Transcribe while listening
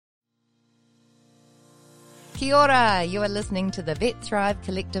Kia ora, you are listening to the Vet Thrive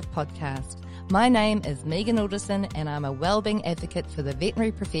Collective podcast. My name is Megan Alderson and I'm a wellbeing advocate for the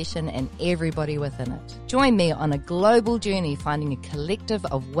veterinary profession and everybody within it. Join me on a global journey finding a collective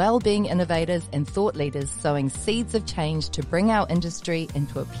of wellbeing innovators and thought leaders sowing seeds of change to bring our industry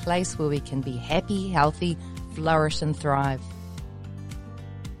into a place where we can be happy, healthy, flourish and thrive.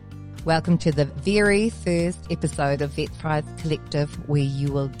 Welcome to the very first episode of Vet Thrive Collective, where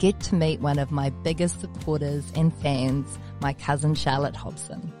you will get to meet one of my biggest supporters and fans, my cousin Charlotte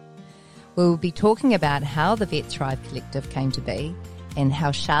Hobson. We'll be talking about how the Vet Thrive Collective came to be and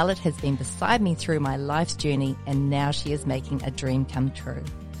how Charlotte has been beside me through my life's journey and now she is making a dream come true.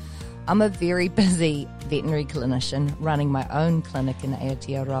 I'm a very busy veterinary clinician running my own clinic in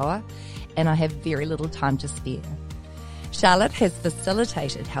Aotearoa and I have very little time to spare. Charlotte has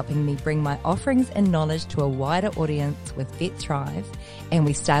facilitated helping me bring my offerings and knowledge to a wider audience with Vet Thrive, and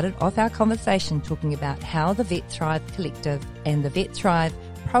we started off our conversation talking about how the Vet Thrive Collective and the Vet Thrive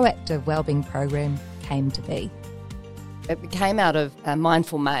Proactive Wellbeing Program came to be. It came out of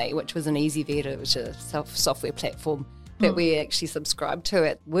Mindful May, which was an easy vet, it was a software platform that we actually subscribed to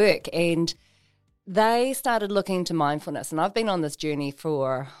at work, and they started looking into mindfulness, and I've been on this journey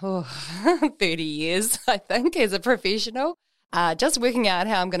for 30 years, I think, as a professional, just working out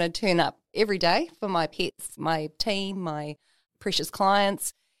how I'm going to turn up every day for my pets, my team, my precious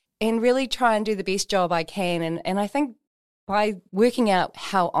clients, and really try and do the best job I can. And I think by working out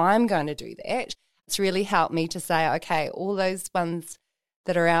how I'm going to do that, it's really helped me to say, okay, all those ones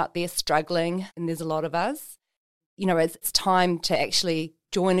that are out there struggling, and there's a lot of us, you know, it's time to actually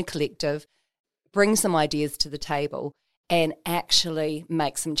join a collective, bring some ideas to the table and actually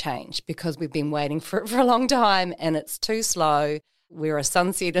make some change, because we've been waiting for it for a long time and it's too slow. We're a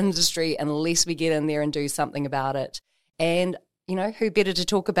sunset industry unless we get in there and do something about it. And, you know, who better to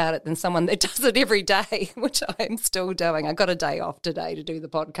talk about it than someone that does it every day, which I'm still doing. I got a day off today to do the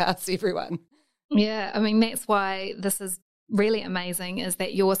podcast, everyone. Yeah, I mean, that's why this is really amazing, is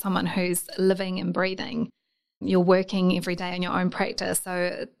that you're someone who's living and breathing. You're working every day in your own practice.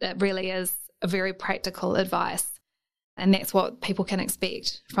 So it really is a very practical advice. And that's what people can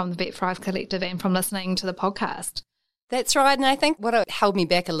expect from the Vet Thrive Collective and from listening to the podcast. That's right. And I think what held me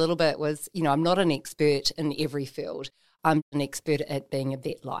back a little bit was, you know, I'm not an expert in every field. I'm an expert at being a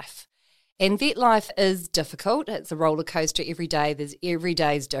vet life. And vet life is difficult. It's a roller coaster every day. Every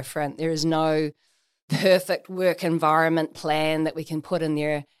day is different. There is no perfect work environment plan that we can put in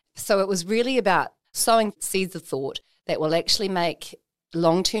there. So it was really about sowing seeds of thought that will actually make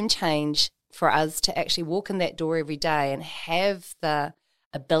long-term change for us to actually walk in that door every day and have the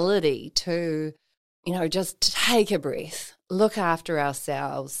ability to, you know, just take a breath, look after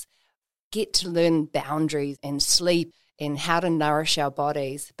ourselves, get to learn boundaries and sleep and how to nourish our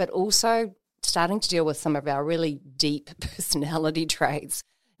bodies, but also starting to deal with some of our really deep personality traits,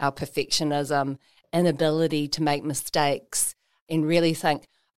 our perfectionism, inability to make mistakes, and really think,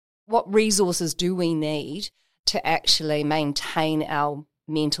 what resources do we need to actually maintain our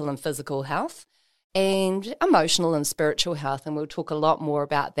mental and physical health and emotional and spiritual health? And we'll talk a lot more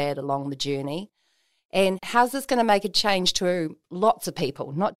about that along the journey. And how's this going to make a change to lots of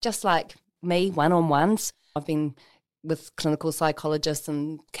people, not just like me, one-on-ones. I've been with clinical psychologists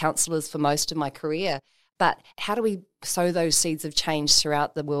and counsellors for most of my career, but how do we sow those seeds of change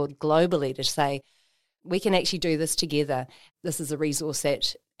throughout the world globally to say, we can actually do this together. This is a resource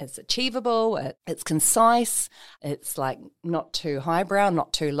that it's achievable, it's concise, it's like not too highbrow,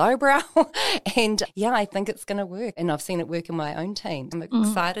 not too lowbrow. And yeah, I think it's going to work. And I've seen it work in my own team. I'm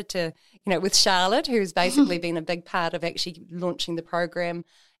excited to, you know, with Charlotte, who's basically been a big part of actually launching the program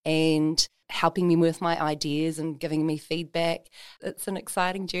and helping me with my ideas and giving me feedback. It's an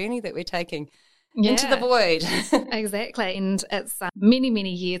exciting journey that we're taking. Yeah, into the void. Exactly. And it's many,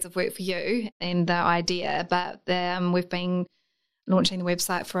 many years of work for you and the idea, but we've been launching the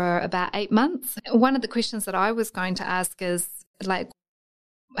website for about 8 months. One of the questions that I was going to ask is, like,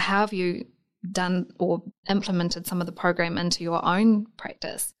 how have you done or implemented some of the program into your own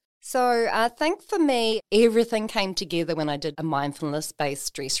practice? So I think for me, everything came together when I did a mindfulness-based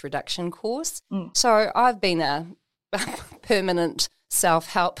stress reduction course. So I've been a permanent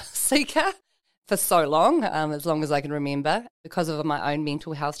self-help seeker for so long as I can remember, because of my own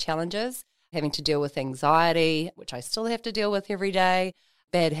mental health challenges, having to deal with anxiety, which I still have to deal with every day,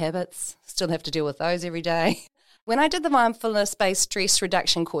 bad habits, still have to deal with those every day. When I did the mindfulness-based stress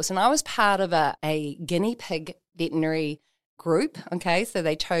reduction course, and I was part of a guinea pig veterinary group, okay, so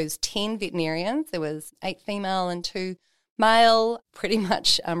they chose 10 veterinarians. There was 8 female and 2 male, pretty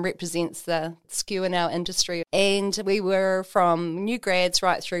much represents the skew in our industry. And we were from new grads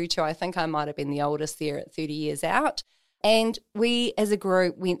right through to, I think I might have been the oldest there at 30 years out. And we as a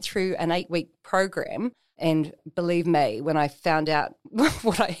group went through an 8-week program. And believe me, when I found out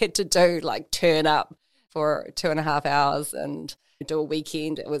what I had to do, like turn up for 2.5 hours and do a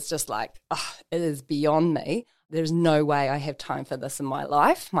weekend, it was just like, oh, it is beyond me. There's no way I have time for this in my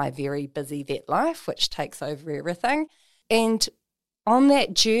life, my very busy vet life, which takes over everything. And on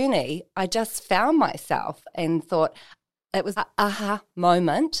that journey, I just found myself and thought, it was an aha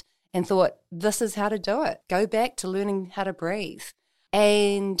moment, and thought, this is how to do it. Go back to learning how to breathe.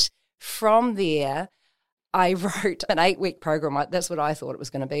 And from there, I wrote an 8-week program. That's what I thought it was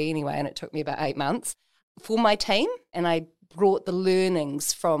going to be anyway, and it took me about 8 months for my team. And I brought the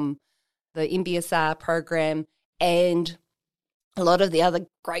learnings from the MBSR program and a lot of the other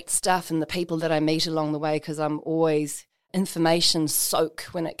great stuff and the people that I meet along the way, because I'm always information soak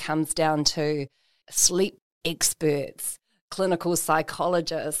when it comes down to sleep experts, clinical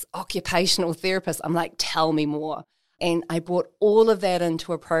psychologists, occupational therapists. I'm like, tell me more. And I brought all of that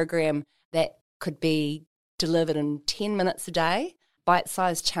into a program that could be delivered in 10 minutes a day,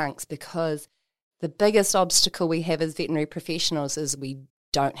 bite-sized chunks, because the biggest obstacle we have as veterinary professionals is we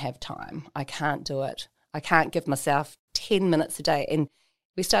don't have time. I can't do it. I can't give myself 10 minutes a day. And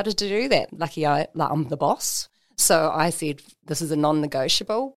we started to do that. Lucky I'm the boss. So I said, this is a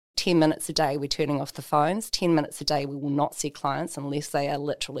non-negotiable. 10 minutes a day, we're turning off the phones. 10 minutes a day, we will not see clients unless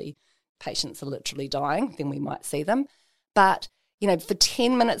patients are literally dying, then we might see them. But, for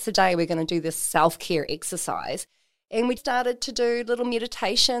 10 minutes a day, we're going to do this self-care exercise. And we started to do little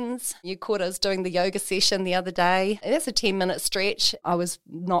meditations. You caught us doing the yoga session the other day. That's a 10-minute stretch. I was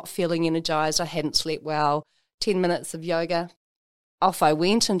not feeling energized. I hadn't slept well. 10 minutes of yoga. Off I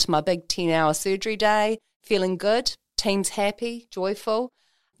went into my big 10-hour surgery day, feeling good, team's happy, joyful.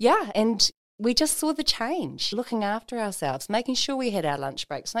 Yeah, and we just saw the change, looking after ourselves, making sure we had our lunch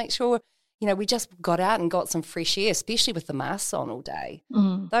breaks, make sure, we just got out and got some fresh air, especially with the masks on all day.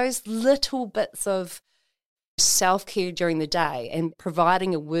 Those little bits of self-care during the day and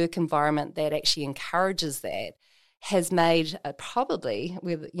providing a work environment that actually encourages that has made probably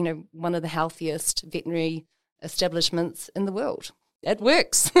one of the healthiest veterinary establishments in the world. It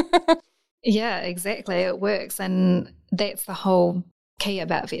works. Yeah, exactly. It works. And that's the whole key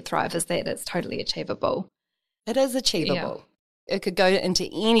about VetThrive, is that it's totally achievable. It is achievable. Yeah. It could go into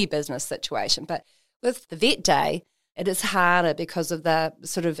any business situation. But with the vet day, it is harder because of the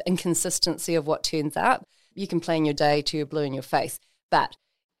sort of inconsistency of what turns up. You can plan your day till you're blue in your face, but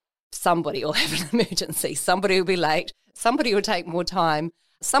somebody will have an emergency. Somebody will be late. Somebody will take more time.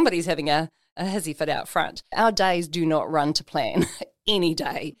 Somebody's having a hissy fit out front. Our days do not run to plan any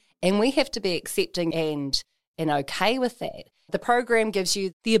day, and we have to be accepting and okay with that. The program gives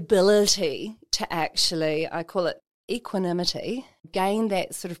you the ability to actually, I call it equanimity, gain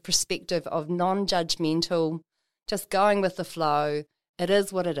that sort of perspective of non-judgmental, just going with the flow. It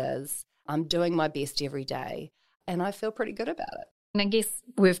is what it is. I'm doing my best every day, and I feel pretty good about it. And I guess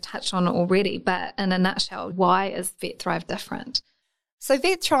we've touched on it already, but in a nutshell, why is VetThrive different? So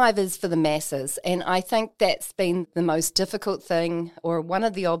VetThrive is for the masses, and I think that's been the most difficult thing, or one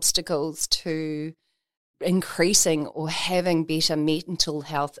of the obstacles to increasing or having better mental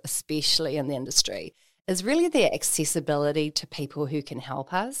health, especially in the industry, is really the accessibility to people who can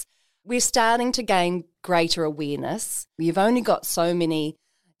help us. We're starting to gain greater awareness. You've only got so many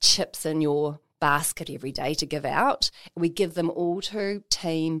chips in your basket every day to give out. We give them all to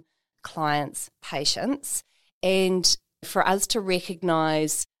team, clients, patients. And for us to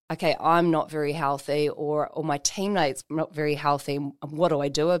recognise, okay, I'm not very healthy, or my teammate's not very healthy, what do I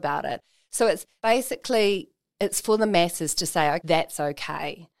do about it? So it's basically, it's for the masses to say, okay, that's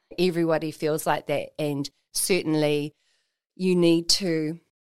okay. Everybody feels like that. And certainly you need to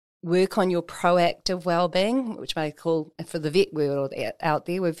work on your proactive well-being, which I call, for the vet world out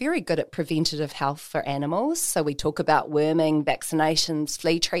there, we're very good at preventative health for animals. So we talk about worming, vaccinations,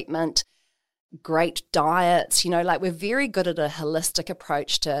 flea treatment, great diets, we're very good at a holistic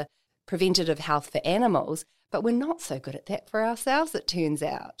approach to preventative health for animals, but we're not so good at that for ourselves, it turns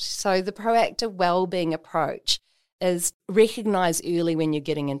out. So the proactive well-being approach is recognise early when you're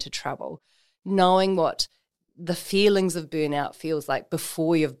getting into trouble, knowing what the feelings of burnout feels like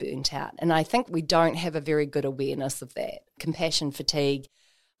before you've burnt out. And I think we don't have a very good awareness of that. Compassion fatigue,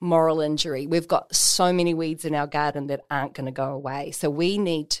 moral injury. We've got so many weeds in our garden that aren't going to go away. So we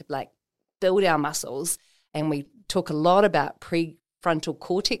need to build our muscles, and we talk a lot about prefrontal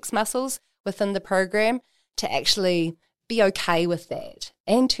cortex muscles within the program to actually be okay with that.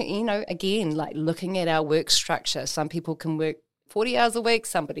 And to, again, like looking at our work structure, some people can work 40 hours a week,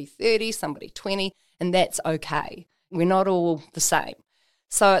 somebody 30, somebody 20, and that's okay. We're not all the same.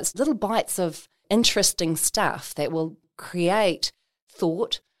 So it's little bites of interesting stuff that will create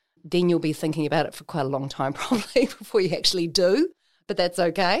thought. Then you'll be thinking about it for quite a long time probably before you actually do, but that's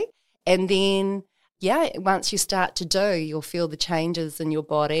okay. And then, once you start to do, you'll feel the changes in your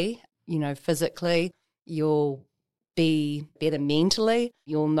body, physically. You'll be better mentally.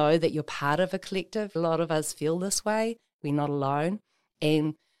 You'll know that you're part of a collective. A lot of us feel this way. We're not alone.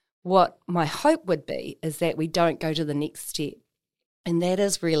 And what my hope would be is that we don't go to the next step. And that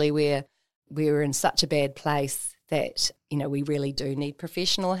is really where we're in such a bad place that, we really do need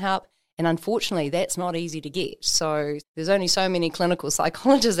professional help. And unfortunately, that's not easy to get. So there's only so many clinical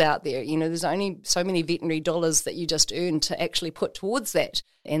psychologists out there. There's only so many veterinary dollars that you just earn to actually put towards that.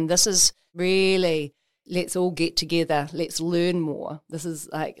 And this is really, let's all get together. Let's learn more. This is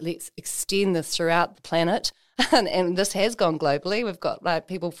like, let's extend this throughout the planet. And this has gone globally. We've got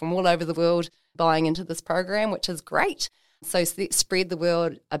people from all over the world buying into this program, which is great. So let's spread the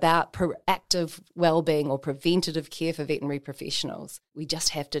word about proactive well-being or preventative care for veterinary professionals. We just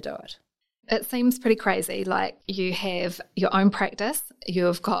have to do it. It seems pretty crazy. Like, you have your own practice.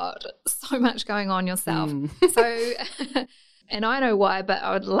 You've got so much going on yourself. So, and I know why, but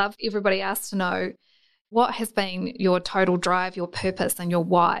I would love everybody else to know, what has been your total drive, your purpose and your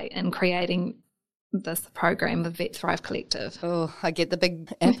why in creating this program, the Vet Thrive Collective? Oh, I get the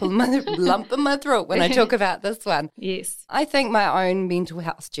big lump in my throat when I talk about this one. Yes. I think my own mental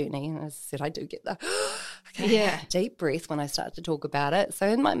health journey, and as I said, I do get the deep breath when I start to talk about it. So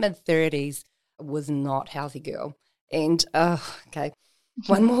in my mid-30s, I was not a healthy girl. And,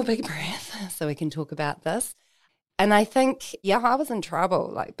 one more big breath so we can talk about this. And I think, I was in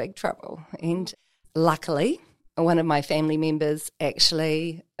trouble, like big trouble. And luckily, one of my family members,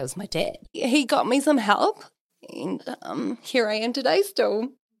 actually, it was my dad. He got me some help, and here I am today still.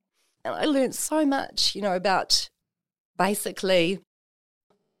 And I learned so much, about basically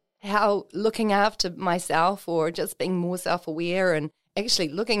how looking after myself, or just being more self-aware, and actually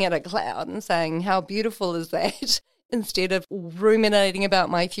looking at a cloud and saying, how beautiful is that, instead of ruminating about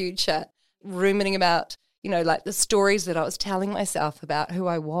my future, ruminating about like the stories that I was telling myself about who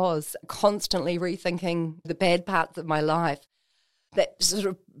I was, constantly rethinking the bad parts of my life. That sort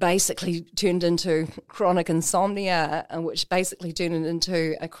of basically turned into chronic insomnia, which basically turned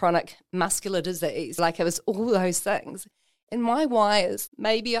into a chronic muscular disease. Like, it was all those things. And my why is,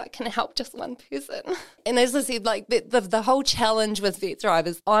 maybe I can help just one person. And as I said, like the whole challenge with Vet Thrive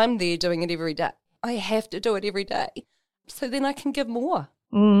is I'm there doing it every day. I have to do it every day. So then I can give more.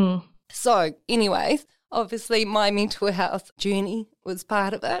 So anyways, obviously, my mental health journey was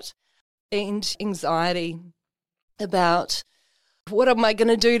part of it, and anxiety about what am I going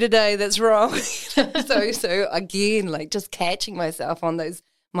to do today that's wrong. So again, like just catching myself on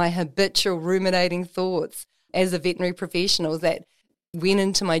my habitual ruminating thoughts as a veterinary professional that went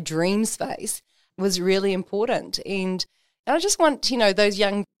into my dream space was really important. And I just want, those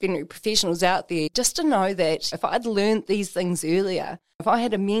young veterinary professionals out there just to know that if I'd learned these things earlier, if I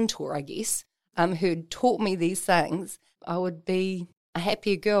had a mentor, I guess, who'd taught me these things, I would be a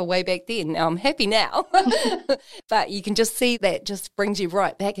happier girl way back then. Now I'm happy now, but you can just see that just brings you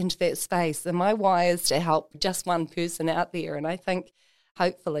right back into that space. And my why is to help just one person out there. And I think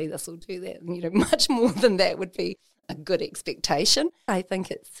hopefully this will do that. Much more than that would be a good expectation. I think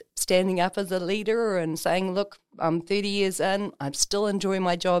it's standing up as a leader and saying, look, I'm 30 years in, I'm still enjoying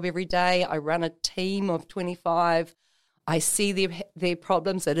my job every day. I run a team of 25. I see their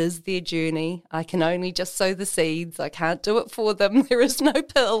problems. It is their journey. I can only just sow the seeds. I can't do it for them. There is no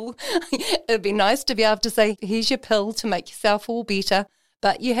pill. It'd be nice to be able to say, here's your pill to make yourself all better.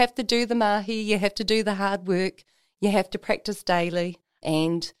 But you have to do the mahi. You have to do the hard work. You have to practice daily.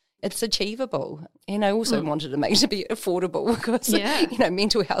 And it's achievable. And I also wanted to make it a bit affordable because,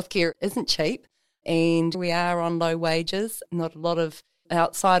 mental health care isn't cheap. And we are on low wages. Not a lot of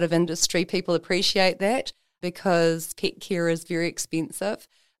outside of industry people appreciate that, because pet care is very expensive.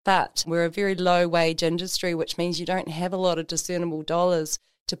 But we're a very low wage industry, which means you don't have a lot of discernible dollars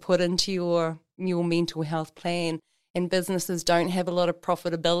to put into your mental health plan. And businesses don't have a lot of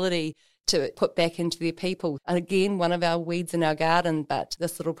profitability to put back into their people. And again, one of our weeds in our garden, but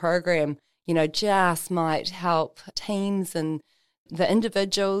this little program, just might help teams and the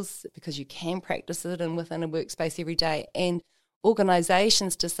individuals, because you can practice it and within a workspace every day, and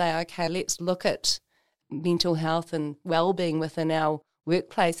organisations to say, okay, let's look at mental health and well-being within our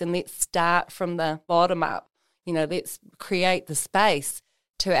workplace, and let's start from the bottom up. Let's create the space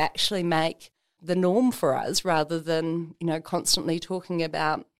to actually make the norm for us, rather than, constantly talking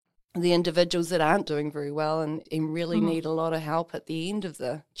about the individuals that aren't doing very well and really need a lot of help at the end of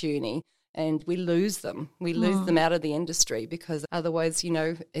the journey. And we lose them. We lose them out of the industry, because otherwise,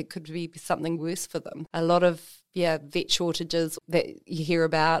 it could be something worse for them. A lot of, vet shortages that you hear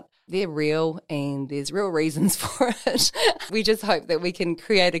about, they're real, and there's real reasons for it. We just hope that we can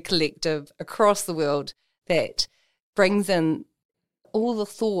create a collective across the world that brings in all the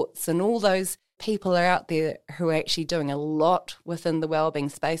thoughts, and all those people are out there who are actually doing a lot within the wellbeing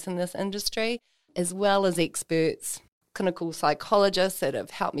space in this industry, as well as experts, clinical psychologists that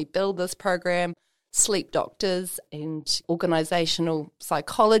have helped me build this program, sleep doctors and organisational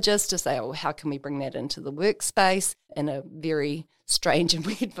psychologists to say, how can we bring that into the workspace in a very strange and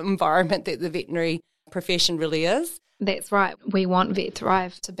weird environment that the veterinary profession really is. That's right. We want Vet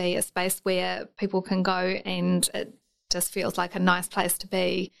Thrive to be a space where people can go and it just feels like a nice place to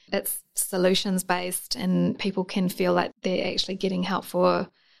be. It's solutions based, and people can feel like they're actually getting help for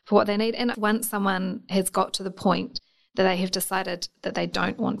what they need. And once someone has got to the point that they have decided that they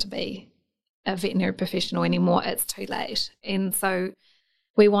don't want to be a veterinary professional anymore, it's too late. And so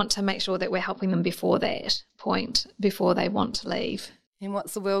we want to make sure that we're helping them before that point, before they want to leave. And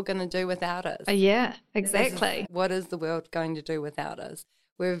what's the world going to do without us? Yeah, exactly. What is the world going to do without us?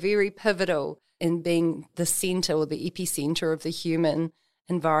 We're very pivotal in being the centre or the epicenter of the human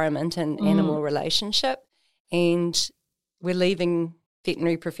environment and animal relationship. And we're leaving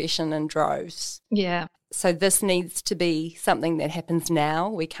veterinary profession in droves. Yeah. So this needs to be something that happens now.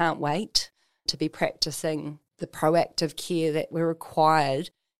 We can't wait to be practicing the proactive care that we're required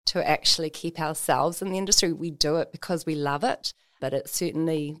to actually keep ourselves in the industry. We do it because we love it, but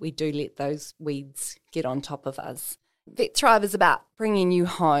we do let those weeds get on top of us. Vet Thrive is about bringing you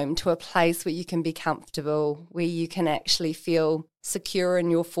home to a place where you can be comfortable, where you can actually feel secure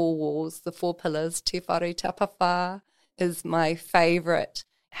in your four walls, the four pillars. Te whare tapawha is my favourite.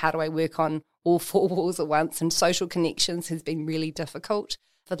 How do I work on all four walls at once? And social connections has been really difficult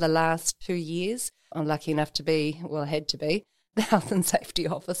for the last 2 years. I'm lucky enough to be, I had to be, the health and safety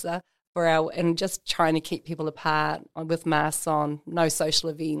officer and just trying to keep people apart with masks on, no social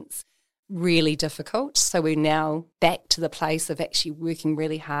events, really difficult. So we're now back to the place of actually working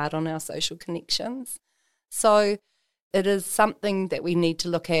really hard on our social connections. So it is something that we need to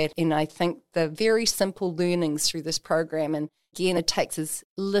look at, and I think the very simple learnings through this program, and again, it takes as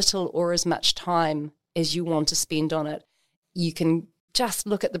little or as much time as you want to spend on it. You can just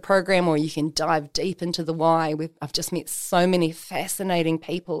look at the program, or you can dive deep into the why. I've just met so many fascinating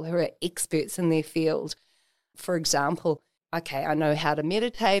people who are experts in their field. For example, okay, I know how to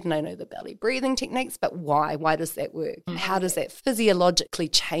meditate and I know the belly breathing techniques, but why? Why does that work? How does that physiologically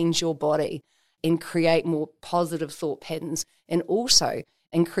change your body and create more positive thought patterns, and also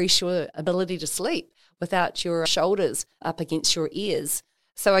increase your ability to sleep without your shoulders up against your ears?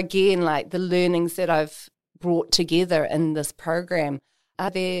 So again, like the learnings that I've brought together in this program,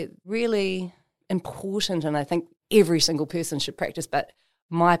 they're really important, and I think every single person should practice, but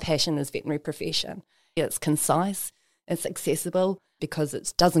my passion is veterinary profession. It's concise, it's accessible because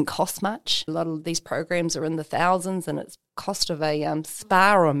it doesn't cost much. A lot of these programs are in the thousands, and it's cost of a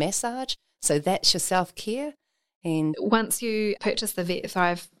spa or a massage, so that's your self-care. And once you purchase the Vet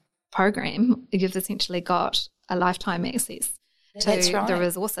Thrive program, you've essentially got a lifetime access to the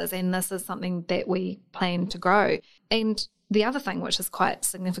resources, and this is something that we plan to grow. And the other thing which is quite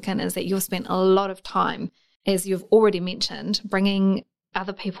significant is that you've spent a lot of time, as you've already mentioned, bringing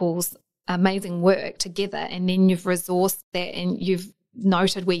other people's amazing work together, and then you've resourced that and you've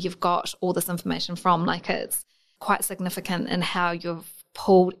noted where you've got all this information from. Like, it's quite significant in how you've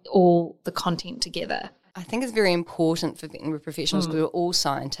pulled all the content together. I think it's very important for veterinary professionals, because we're all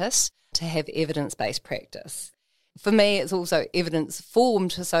scientists, to have evidence-based practice. For me, it's also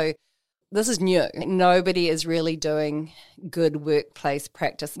evidence-formed, so this is new. Nobody is really doing good workplace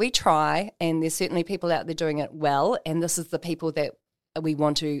practice. We try, and there's certainly people out there doing it well, and this is the people that we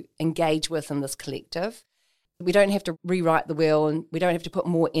want to engage with in this collective. We don't have to rewrite the wheel, and we don't have to put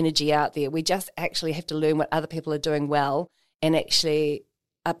more energy out there. We just actually have to learn what other people are doing well and actually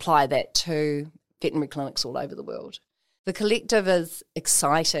apply that to veterinary clinics all over the world. The collective is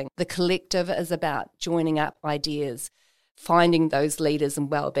exciting. The collective is about joining up ideas, finding those leaders in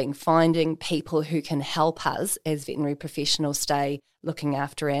wellbeing, finding people who can help us as veterinary professionals stay looking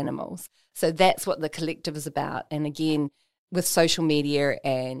after animals. So that's what the collective is about. And again, with social media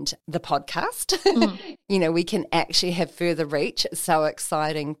and the podcast, we can actually have further reach. It's so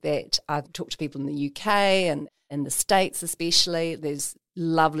exciting that I've talked to people in the UK and in the States especially. There's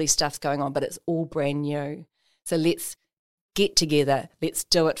lovely stuff going on, but it's all brand new. So let's get together, let's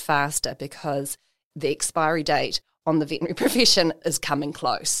do it faster, because the expiry date on the veterinary profession is coming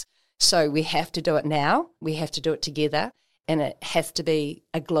close. So we have to do it now, we have to do it together, and it has to be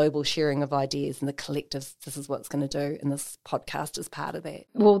a global sharing of ideas and the collective. This is what it's going to do, and this podcast is part of that.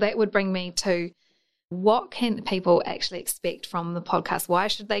 Well, that would bring me to, what can people actually expect from the podcast? Why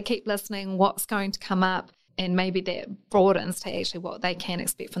should they keep listening? What's going to come up? And maybe that broadens to actually what they can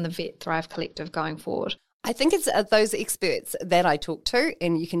expect from the Vet Thrive Collective going forward. I think it's those experts that I talk to,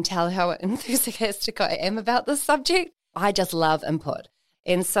 and you can tell how enthusiastic I am about this subject. I just love input.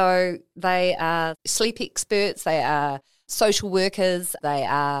 And so they are sleep experts, they are social workers, they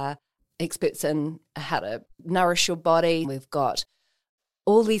are experts in how to nourish your body. We've got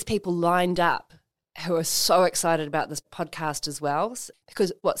all these people lined up who are so excited about this podcast as well,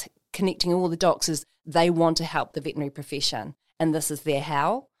 because what's connecting all the docs is they want to help the veterinary profession, and this is their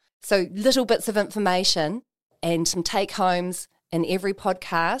how. So little bits of information and some take-homes in every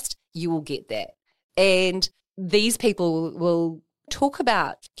podcast, you will get that. And these people will talk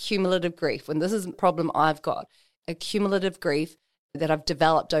about cumulative grief, and this is a problem I've got, a cumulative grief that I've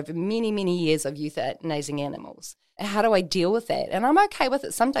developed over many, many years of euthanizing animals. How do I deal with that? And I'm okay with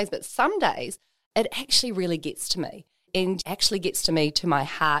it some days, but some days it actually really gets to me, and actually gets to me, to my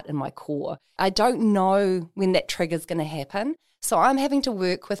heart and my core. I don't know when that trigger is going to happen, so I'm having to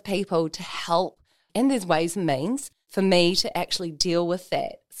work with people to help, and there's ways and means for me to actually deal with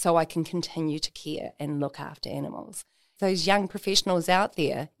that so I can continue to care and look after animals. Those young professionals out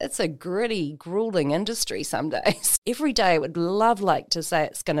there, it's a gritty, grueling industry some days. Every day I would love to say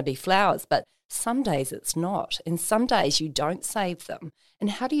it's going to be flowers, but some days it's not, and some days you don't save them. And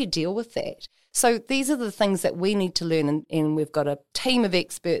how do you deal with that? So these are the things that we need to learn, and we've got a team of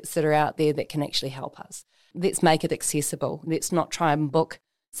experts that are out there that can actually help us. Let's make it accessible. Let's not try and book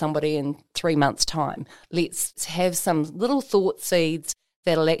somebody in 3 months' time. Let's have some little thought seeds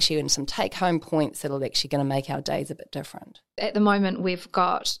that'll actually, and some take-home points that'll actually going to make our days a bit different. At the moment, we've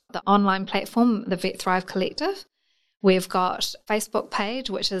got the online platform, the Vet Thrive Collective. We've got a Facebook page,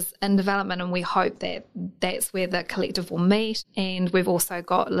 which is in development, and we hope that that's where the collective will meet. And we've also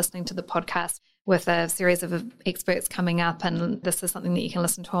got listening to the podcast with a series of experts coming up, and this is something that you can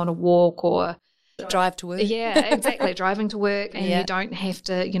listen to on a walk or drive to work. Yeah, exactly, driving to work, and you don't have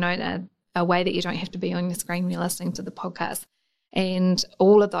to, a way that you don't have to be on your screen when you're listening to the podcast. And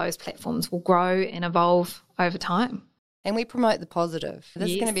all of those platforms will grow and evolve over time. And we promote the positive.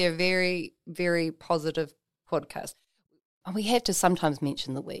 This is going to be a very, very positive podcast. We have to sometimes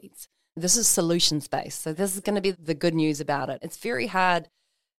mention the weeds. This is solutions-based, so this is going to be the good news about it. It's very hard.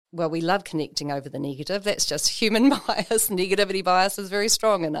 Well, we love connecting over the negative. That's just human bias. Negativity bias is very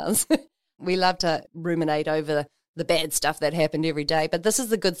strong in us. We love to ruminate over the bad stuff that happened every day, but this is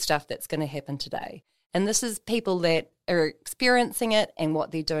the good stuff that's going to happen today. And this is people that are experiencing it and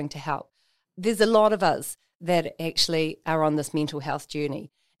what they're doing to help. There's a lot of us that actually are on this mental health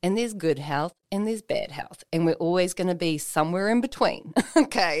journey. And there's good health and there's bad health. And we're always going to be somewhere in between,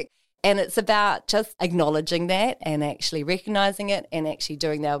 okay? And it's about just acknowledging that and actually recognising it and actually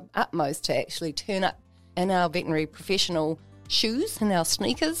doing our utmost to actually turn up in our veterinary professional shoes and our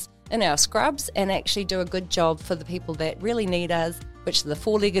sneakers and our scrubs and actually do a good job for the people that really need us, which are the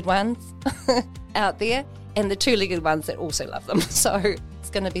four-legged ones out there and the two-legged ones that also love them. So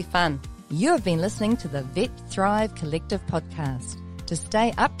it's going to be fun. You have been listening to the Vet Thrive Collective podcast. To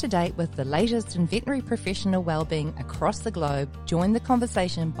stay up to date with the latest in veterinary professional wellbeing across the globe, join the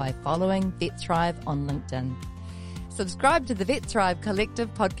conversation by following Vet Thrive on LinkedIn. Subscribe to the Vet Thrive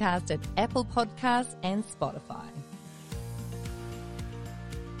Collective podcast at Apple Podcasts and Spotify.